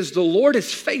 It says, the Lord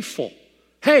is faithful.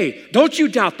 Hey, don't you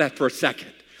doubt that for a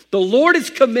second. The Lord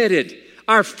is committed.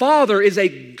 Our Father is a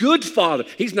good Father.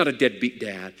 He's not a deadbeat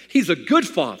dad. He's a good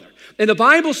Father. And the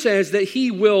Bible says that he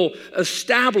will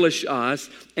establish us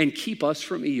and keep us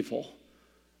from evil.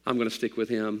 I'm going to stick with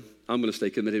him. I'm going to stay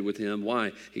committed with him.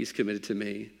 Why? He's committed to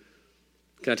me.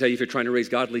 Can I tell you, if you're trying to raise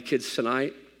godly kids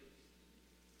tonight,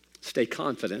 stay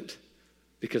confident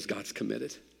because God's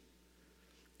committed.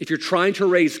 If you're trying to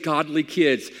raise godly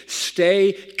kids,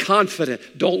 stay confident.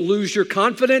 Don't lose your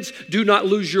confidence. Do not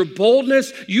lose your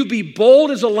boldness. You be bold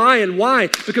as a lion. Why?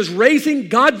 Because raising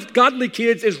godly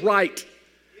kids is right.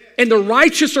 And the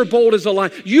righteous are bold as a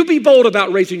lion. You be bold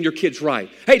about raising your kids right.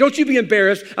 Hey, don't you be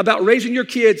embarrassed about raising your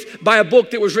kids by a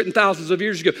book that was written thousands of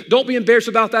years ago. Don't be embarrassed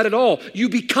about that at all. You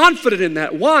be confident in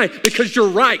that. Why? Because you're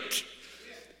right.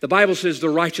 The Bible says the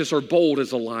righteous are bold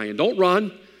as a lion. Don't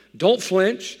run. Don't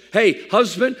flinch. Hey,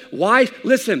 husband, wife,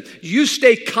 listen, you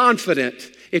stay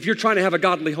confident if you're trying to have a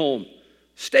godly home.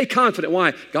 Stay confident.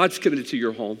 Why? God's committed to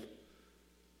your home.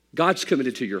 God's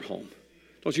committed to your home.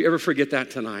 Don't you ever forget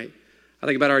that tonight. I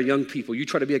think about our young people. You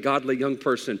try to be a godly young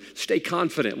person. Stay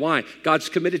confident. Why? God's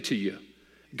committed to you.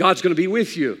 God's going to be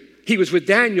with you. He was with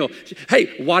Daniel.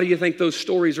 Hey, why do you think those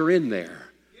stories are in there?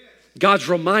 God's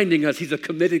reminding us He's a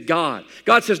committed God.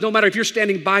 God says no matter if you're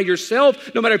standing by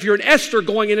yourself, no matter if you're an Esther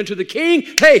going into the king,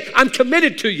 hey, I'm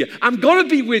committed to you. I'm going to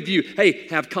be with you. Hey,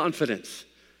 have confidence.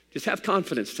 Just have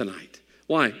confidence tonight.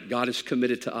 Why? God is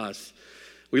committed to us.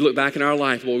 We look back in our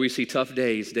life, well, we see tough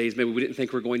days maybe we didn't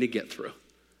think we were going to get through.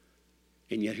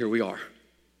 And yet here we are.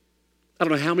 I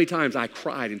don't know how many times I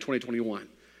cried in 2021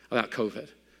 about COVID.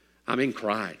 I mean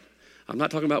cried. I'm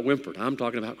not talking about whimpered. I'm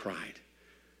talking about cried.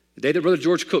 The day that Brother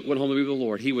George Cook went home to be with the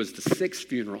Lord, he was the 6th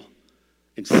funeral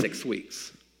in 6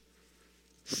 weeks.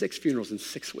 6 funerals in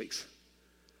 6 weeks.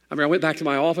 I mean, I went back to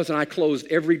my office and I closed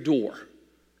every door.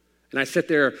 And I sat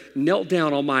there, knelt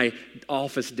down on my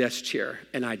office desk chair,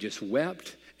 and I just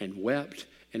wept and wept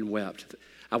and wept.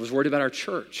 I was worried about our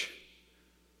church.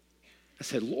 I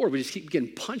said, Lord, we just keep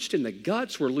getting punched in the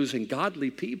guts. We're losing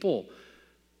godly people.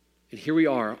 And here we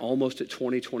are, almost at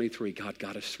 2023. God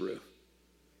got us through.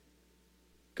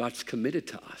 God's committed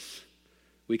to us.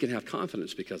 We can have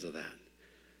confidence because of that.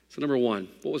 So number one,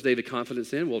 what was David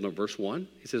confidence in? Well, no, verse 1,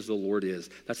 he says the Lord is.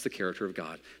 That's the character of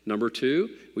God. Number 2,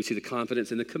 we see the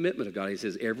confidence in the commitment of God. He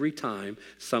says, every time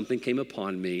something came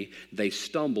upon me, they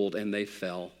stumbled and they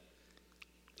fell.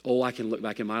 Oh, I can look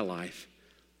back in my life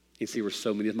and see where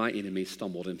so many of my enemies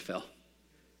stumbled and fell.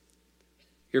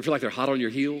 You ever feel like they're hot on your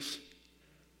heels?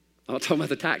 I'm not talking about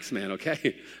the tax man,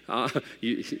 okay?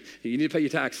 You need to pay your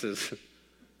taxes. I'm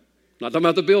not talking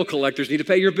about the bill collectors. You need to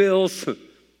pay your bills.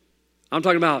 I'm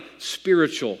talking about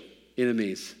spiritual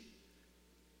enemies.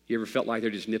 You ever felt like they're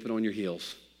just nipping on your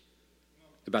heels?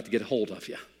 They're about to get a hold of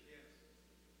you.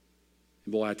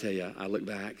 And boy, I tell you, I look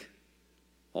back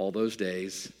all those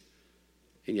days,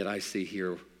 and yet I see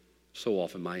here so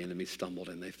often my enemies stumbled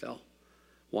and they fell.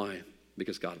 Why?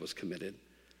 Because God was committed.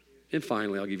 And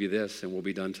finally, I'll give you this, and we'll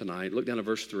be done tonight. Look down at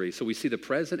verse 3. So we see the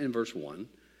present in verse 1.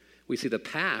 We see the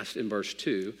past in verse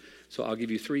 2. So I'll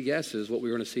give you 3 guesses what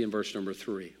we're going to see in verse number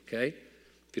 3, okay?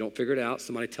 If you don't figure it out,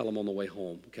 somebody tell them on the way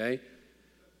home, okay?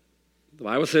 The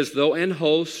Bible says, though an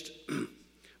host,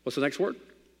 what's the next word?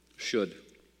 Should.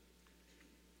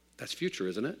 That's future,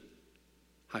 isn't it?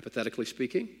 Hypothetically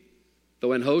speaking.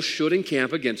 Though an host should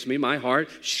encamp against me, my heart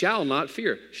shall not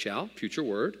fear. Shall, future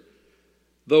word.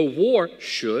 Though war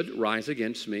should rise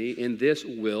against me, in this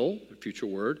will, future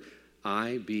word,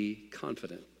 I be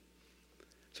confident.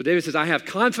 So David says, I have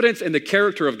confidence in the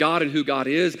character of God and who God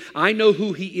is. I know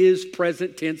who He is,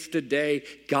 present tense today.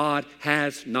 God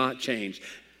has not changed.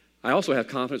 I also have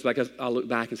confidence because I look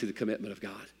back and see the commitment of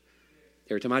God.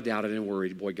 Every time I doubted and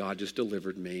worried, boy, God just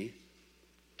delivered me.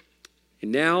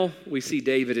 And now we see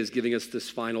David is giving us this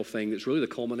final thing that's really the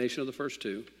culmination of the first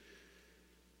 2.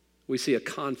 We see a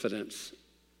confidence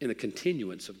in the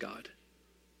continuance of God.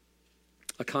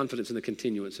 A confidence in the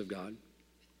continuance of God.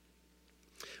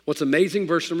 What's amazing,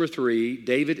 verse number 3,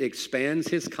 David expands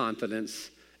his confidence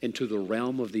into the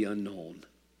realm of the unknown.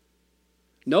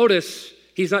 Notice,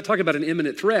 he's not talking about an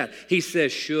imminent threat. He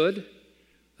says, should,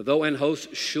 though an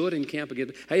host should encamp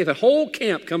against me. Hey, if a whole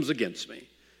camp comes against me,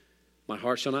 my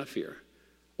heart shall not fear.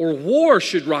 Or war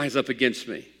should rise up against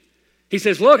me. He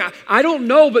says, look, I don't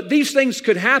know, but these things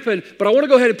could happen, but I want to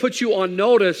go ahead and put you on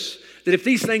notice that if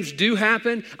these things do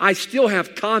happen, I still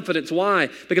have confidence. Why?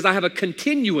 Because I have a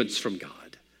continuance from God.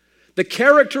 The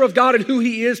character of God and who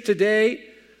He is today,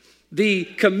 the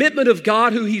commitment of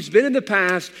God, who He's been in the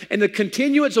past, and the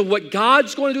continuance of what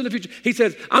God's going to do in the future. He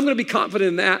says, I'm going to be confident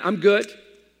in that. I'm good.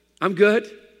 I'm good.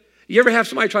 You ever have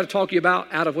somebody try to talk you about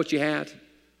out of what you had?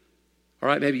 All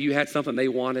right, maybe you had something they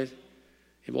wanted,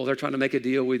 and well, they're trying to make a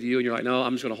deal with you, and you're like, no,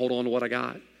 I'm just going to hold on to what I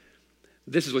got.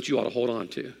 This is what you ought to hold on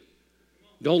to.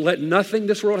 Don't let nothing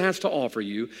this world has to offer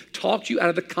you talk you out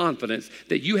of the confidence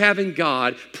that you have in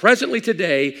God presently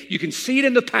today. You can see it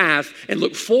in the past and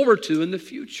look forward to in the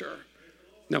future.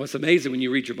 Now, it's amazing when you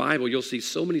read your Bible, you'll see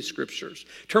so many scriptures.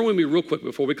 Turn with me real quick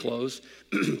before we close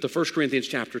to 1 Corinthians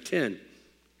chapter 10.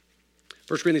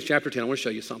 1 Corinthians chapter 10, I want to show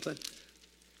you something.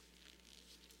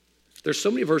 There's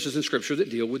so many verses in Scripture that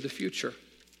deal with the future.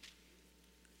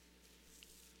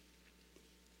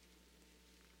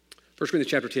 1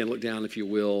 Corinthians chapter 10, look down, if you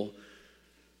will,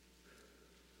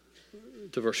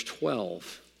 to verse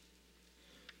 12.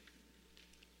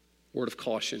 Word of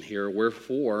caution here.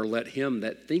 Wherefore, let him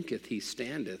that thinketh he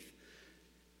standeth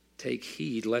take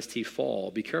heed lest he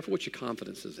fall. Be careful what your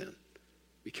confidence is in.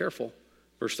 Be careful.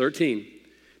 Verse 13.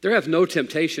 There hath no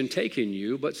temptation taken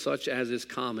you, but such as is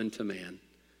common to man.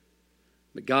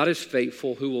 But God is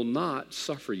faithful, who will not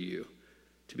suffer you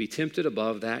to be tempted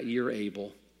above that ye are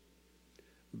able.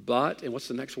 But, and what's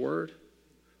the next word?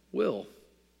 Will.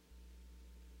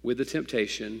 With the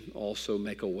temptation also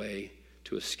make a way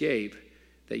to escape,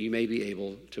 that you may be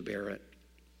able to bear it.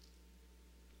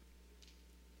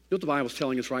 You know what the Bible's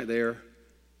telling us right there?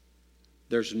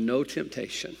 There's no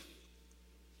temptation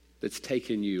that's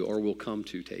taken you or will come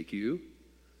to take you,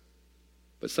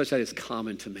 but such that is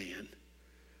common to man.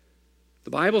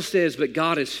 The Bible says, but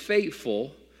God is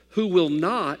faithful, who will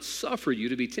not suffer you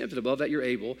to be tempted above that you're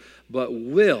able, but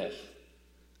will.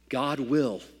 God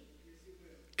will.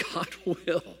 God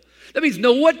will. That means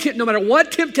no matter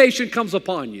what temptation comes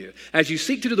upon you, as you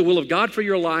seek to do the will of God for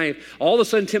your life, all of a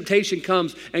sudden temptation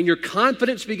comes and your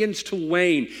confidence begins to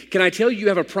wane. Can I tell you, you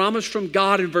have a promise from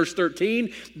God in verse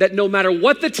 13 that no matter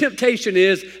what the temptation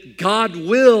is, God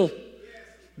will.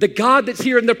 The God that's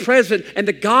here in the present and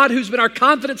the God who's been our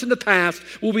confidence in the past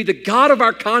will be the God of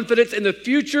our confidence in the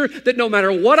future, that no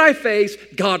matter what I face,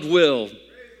 God will.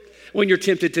 When you're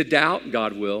tempted to doubt,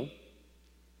 God will.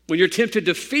 When you're tempted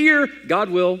to fear, God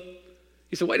will.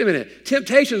 You say, wait a minute,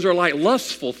 temptations are like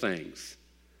lustful things.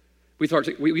 We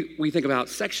think about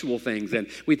sexual things, and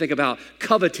we think about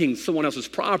coveting someone else's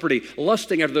property,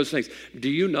 lusting after those things. Do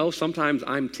you know sometimes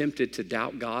I'm tempted to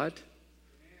doubt God?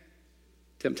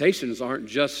 Temptations aren't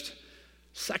just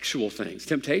sexual things.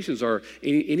 Temptations are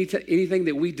anything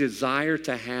that we desire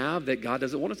to have that God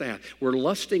doesn't want us to have. We're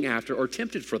lusting after or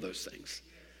tempted for those things.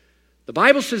 The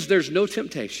Bible says there's no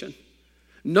temptation,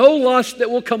 no lust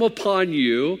that will come upon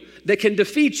you that can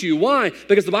defeat you. Why?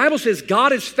 Because the Bible says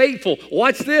God is faithful.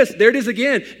 Watch this. There it is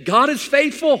again. God is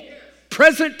faithful.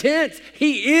 Present tense.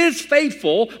 He is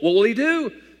faithful. What will he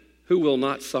do? Who will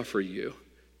not suffer you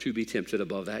to be tempted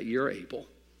above that you're able,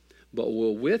 but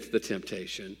will with the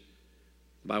temptation,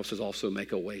 the Bible says, also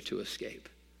make a way to escape.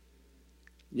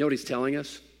 You know what he's telling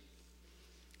us?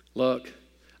 Look,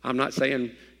 I'm not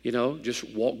saying, just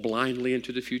walk blindly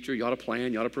into the future. You ought to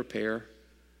plan, you ought to prepare.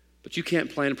 But you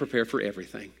can't plan and prepare for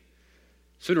everything.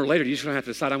 Sooner or later, you're just going to have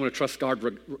to decide, I'm going to trust God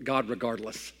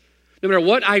regardless. No matter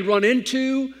what I run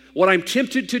into, what I'm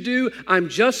tempted to do, I'm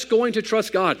just going to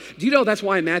trust God. Do you know that's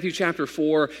why in Matthew chapter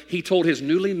 4, he told his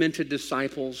newly minted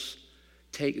disciples,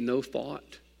 take no thought.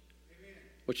 Amen.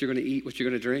 What you're going to eat, what you're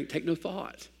going to drink, take no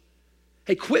thought.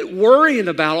 Hey, quit worrying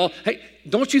about all. Hey,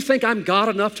 don't you think I'm God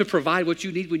enough to provide what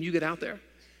you need when you get out there?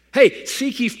 Hey,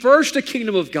 seek ye first the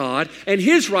kingdom of God and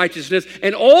his righteousness,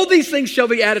 and all these things shall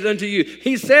be added unto you.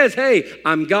 He says, hey,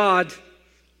 I'm God.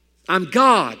 I'm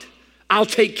God. I'll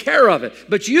take care of it.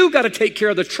 But you got to take care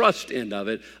of the trust end of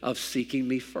it, of seeking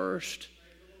me first.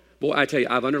 Boy, I tell you,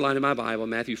 I've underlined in my Bible,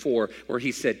 Matthew 4, where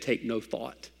he said, take no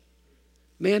thought.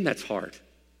 Man, that's hard.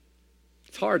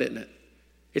 It's hard, isn't it?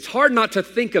 It's hard not to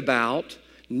think about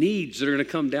needs that are going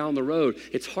to come down the road.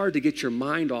 It's hard to get your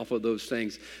mind off of those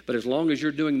things. But as long as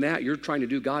you're doing that, you're trying to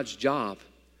do God's job.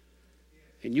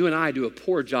 And you and I do a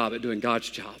poor job at doing God's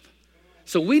job.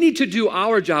 So we need to do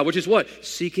our job, which is what?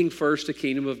 Seeking first the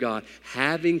kingdom of God.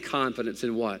 Having confidence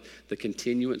in what? The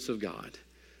continuance of God.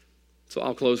 So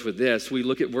I'll close with this. We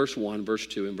look at verse 1, verse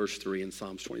 2, and verse 3 in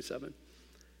Psalms 27.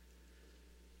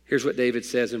 Here's what David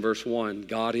says in verse 1.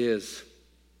 God is.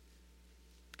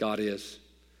 God is.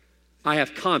 I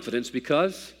have confidence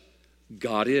because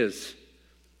God is.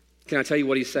 Can I tell you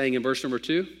what he's saying in verse number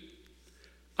 2?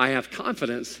 I have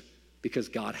confidence because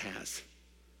God has.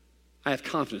 I have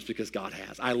confidence because God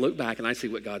has. I look back and I see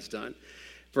what God's done.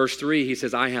 Verse 3, he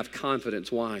says, I have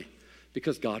confidence. Why?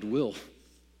 Because God will.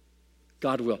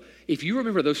 God will. If you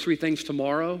remember those three things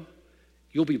tomorrow,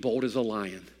 you'll be bold as a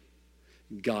lion.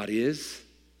 God is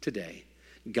today.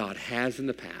 God has in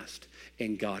the past.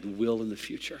 And God will in the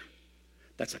future.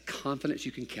 That's a confidence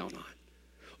you can count on.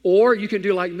 Or you can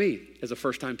do like me as a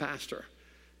first-time pastor.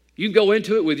 You can go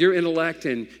into it with your intellect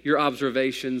and your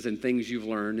observations and things you've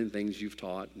learned and things you've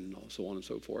taught and so on and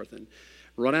so forth, and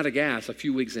run out of gas a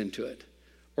few weeks into it.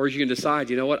 Or you can decide,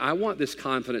 you know what, I want this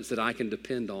confidence that I can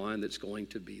depend on that's going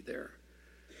to be there.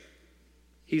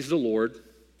 He's the Lord.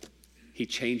 He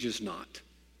changes not.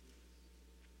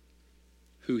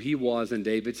 Who he was in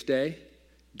David's day,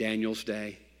 Daniel's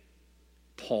day,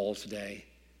 Paul's day,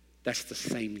 that's the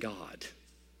same God.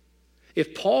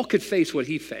 If Paul could face what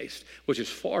he faced, which is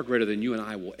far greater than you and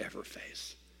I will ever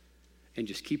face, and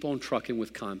just keep on trucking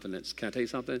with confidence. Can I tell you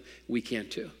something? We can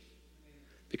too.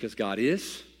 Because God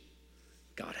is,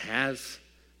 God has,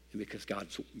 and because God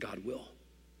will.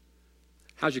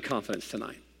 How's your confidence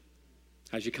tonight?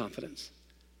 How's your confidence?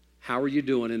 How are you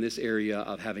doing in this area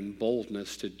of having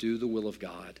boldness to do the will of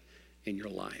God in your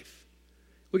life?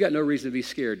 We got no reason to be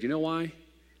scared. Do you know why?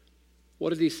 What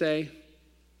did he say?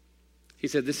 He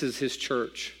said, this is his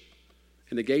church,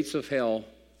 and the gates of hell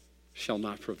shall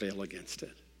not prevail against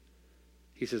it.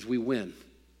 He says, we win.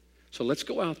 So let's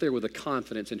go out there with a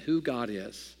confidence in who God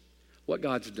is, what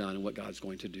God's done, and what God's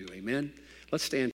going to do. Amen? Let's stand.